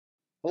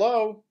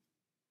Hello?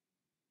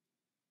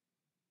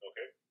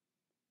 Okay.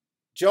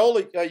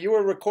 Joel, you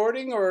were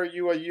recording or are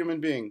you a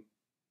human being?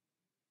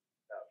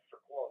 For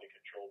quality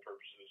control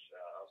purposes,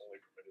 I'm only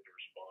permitted to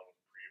respond with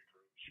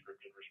pre-approved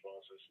scripted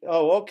responses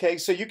Oh, okay.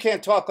 So you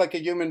can't talk like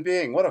a human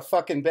being. What a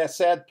fucking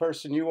sad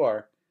person you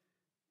are.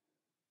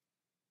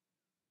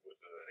 with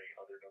an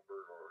 800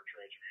 number or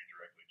transfer you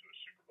directly to a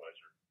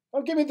supervisor.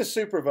 Oh, give me the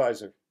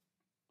supervisor.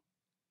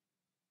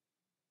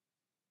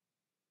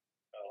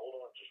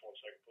 Hold on just 1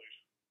 second, please.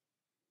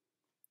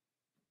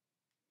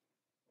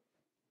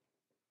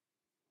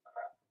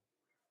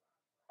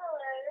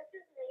 Hello, this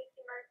is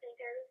Macy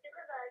Marcinko, the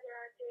supervisor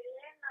on duty,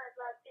 and I'd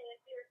love to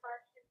answer your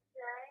questions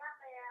today. How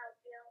may I help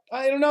you?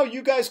 I don't know.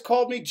 You guys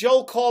called me.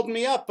 Joel called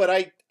me up, but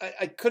I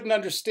couldn't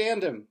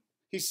understand him.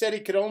 He said he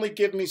could only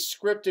give me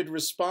scripted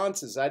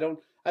responses. I don't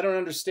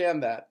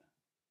understand that.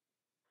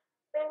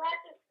 They have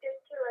to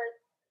stick to a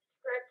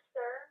script,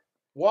 sir.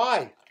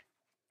 Why?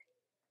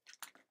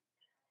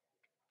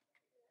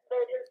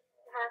 They just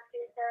have to,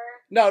 sir.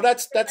 No,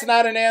 that's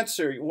not an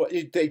answer.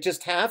 They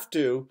just have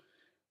to.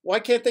 Why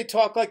can't they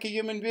talk like a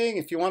human being?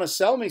 If you want to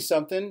sell me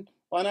something,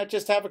 why not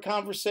just have a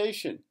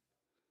conversation?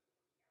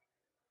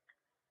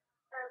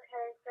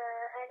 Okay, sir.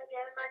 And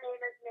again, my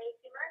name is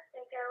Macy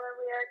Marcinko, and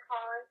we are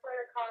calling for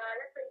the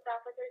Colorado Police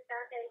Officers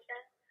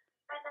Foundation.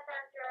 And the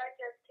founder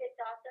just kicked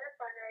off their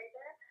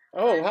fundraiser.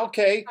 Oh,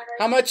 okay.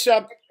 How much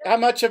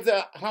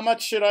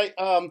should I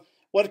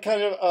what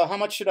kind of how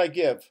much should I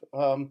give?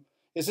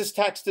 Is this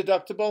tax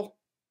deductible?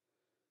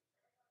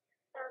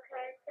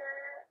 Okay, sir.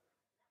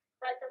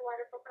 That's a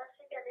wonderful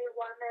question. Give me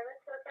 1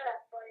 minute to look it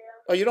up for you.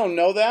 Oh, you don't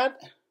know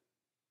that?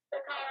 The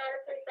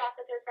Colorado Police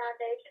Officers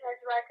Foundation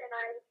is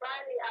recognized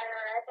by the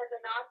IRS as a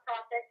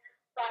nonprofit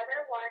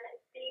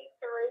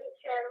 501c3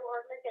 charitable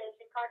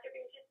organization.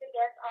 Contributions to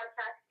guests are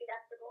tax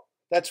deductible.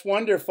 That's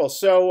wonderful.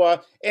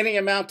 So any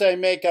amount I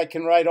make, I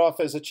can write off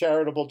as a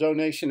charitable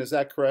donation. Is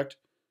that correct?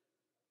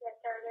 Yes,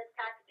 sir. It is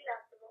tax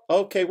deductible.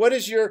 Okay. What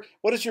is your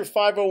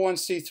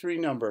 501c3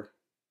 number?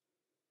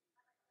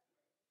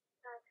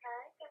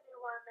 Okay. Give me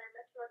 1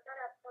 minute to look that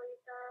up for you,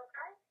 sir.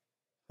 Okay.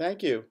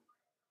 Thank you.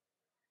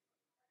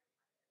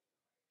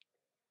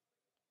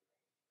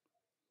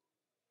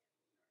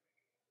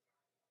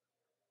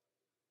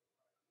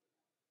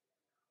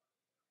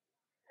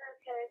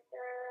 Okay,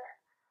 sir.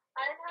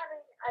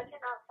 I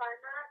cannot find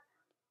that,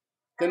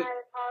 and Then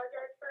I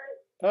apologize for it.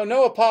 oh,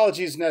 no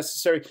apology is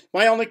necessary.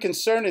 My only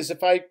concern is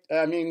if I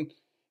mean,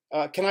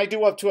 can I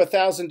do up to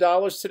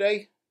 $1,000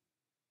 today?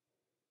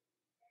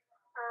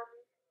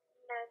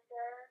 No,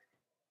 sir.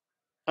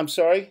 I'm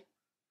sorry.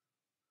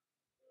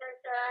 No,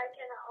 sir. I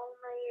can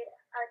only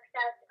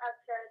accept up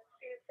to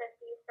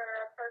 250 for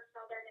a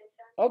personal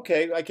donation.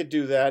 Okay, I could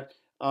do that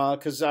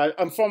because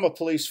I'm from a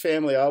police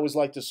family. I always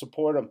like to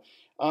support them.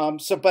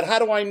 But how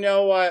do I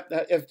know how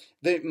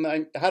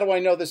do I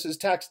know this is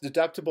tax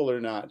deductible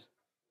or not?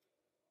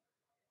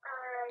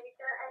 Alrighty,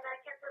 sir. And I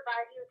can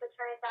provide you with the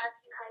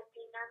transaction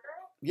ID number.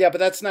 Yeah, but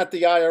that's not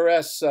the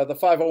IRS, the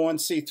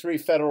 501c3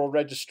 federal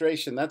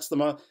registration. That's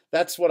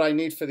what I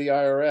need for the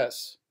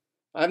IRS.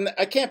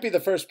 I can't be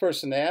the first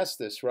person to ask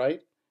this,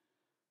 right?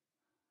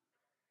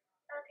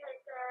 Okay,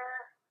 sir.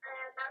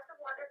 And that's a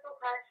wonderful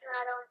question.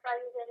 I don't try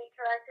to use any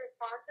correct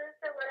responses.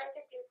 So what I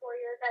can do for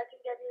you is I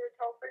can give you the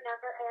toll-free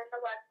number and the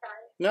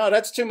website. No,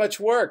 that's too much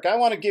work. I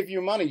want to give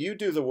you money. You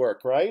do the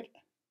work, right?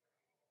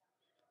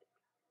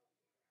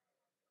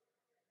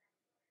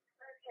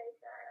 Okay,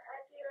 sir.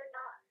 If you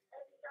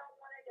don't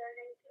want to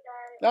donate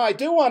today, No, I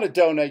do want to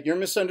donate. You're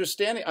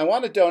misunderstanding. I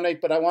want to donate,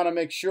 but I want to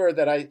make sure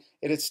that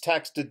it's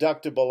tax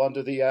deductible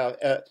under the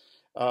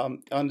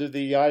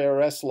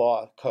IRS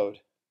law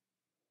code.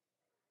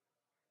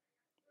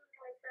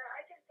 okay, sir.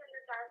 I can send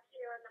this out to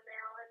you in the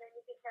mail, and then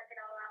you can check it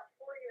all out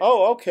for you.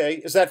 Oh, okay.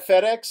 Is that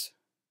FedEx?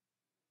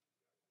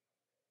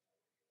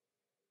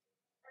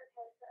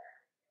 Okay, sir.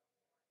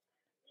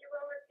 You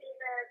will receive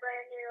a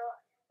brand new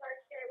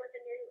sweatshirt with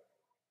a new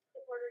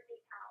supporter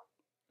decal.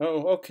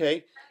 Oh,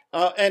 okay.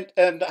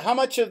 And how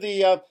much of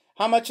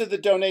the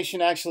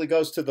donation actually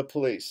goes to the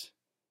police?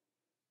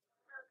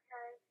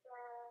 Okay, so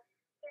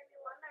give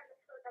me 1 minute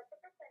to look up the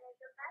percentage,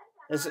 okay?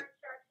 And Is our it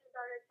instructions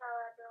are to tell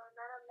everyone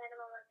that a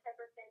minimum of 10%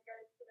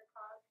 goes to the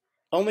cause.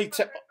 only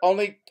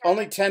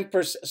only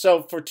 10%?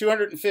 So for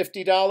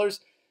 $250,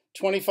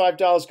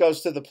 $25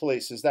 goes to the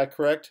police. Is that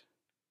correct?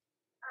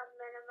 A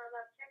minimum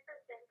of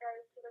 10%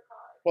 goes to the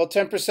cause. Well,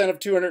 10% of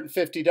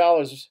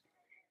 $250,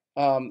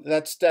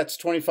 that's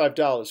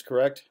 $25,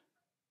 correct?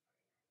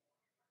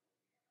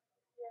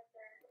 Yes,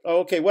 sir. Oh,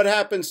 okay. What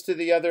happens to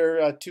the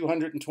other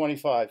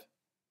 225?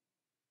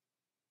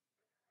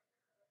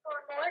 For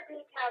more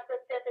detailed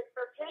specifics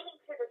pertaining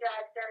to the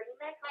drive, sir, you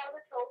may call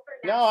the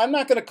toll-free No, number. I'm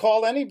not going to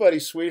call anybody,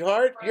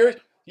 sweetheart.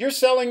 You're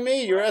selling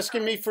me. You're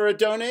asking me for a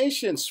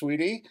donation,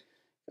 sweetie.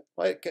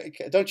 Like,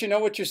 don't you know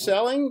what you're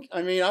selling?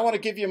 I mean, I want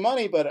to give you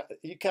money, but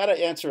you got to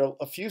answer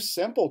a few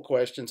simple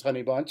questions,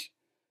 honey bunch.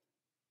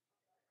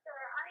 Sir,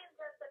 I am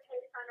just a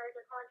case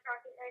fundraiser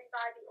contracted in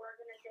by the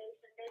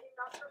organization. They do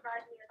not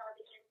provide me with all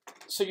the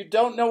information. So you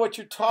don't know what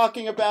you're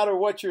talking about or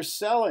what you're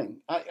selling.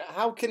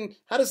 How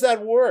does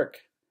that work?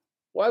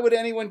 Why would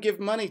anyone give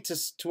money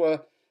to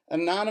a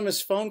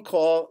anonymous phone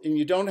call and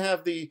you don't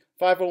have the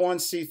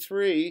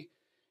 501c3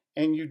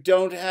 and you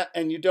don't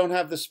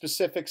have the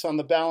specifics on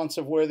the balance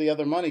of where the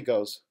other money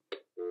goes?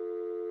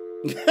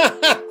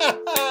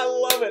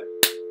 I love it.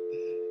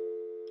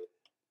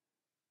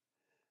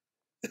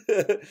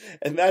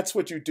 And that's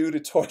what you do to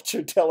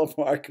torture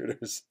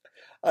telemarketers.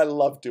 I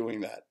love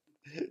doing that.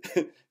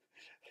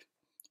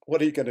 What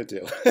are you going to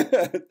do?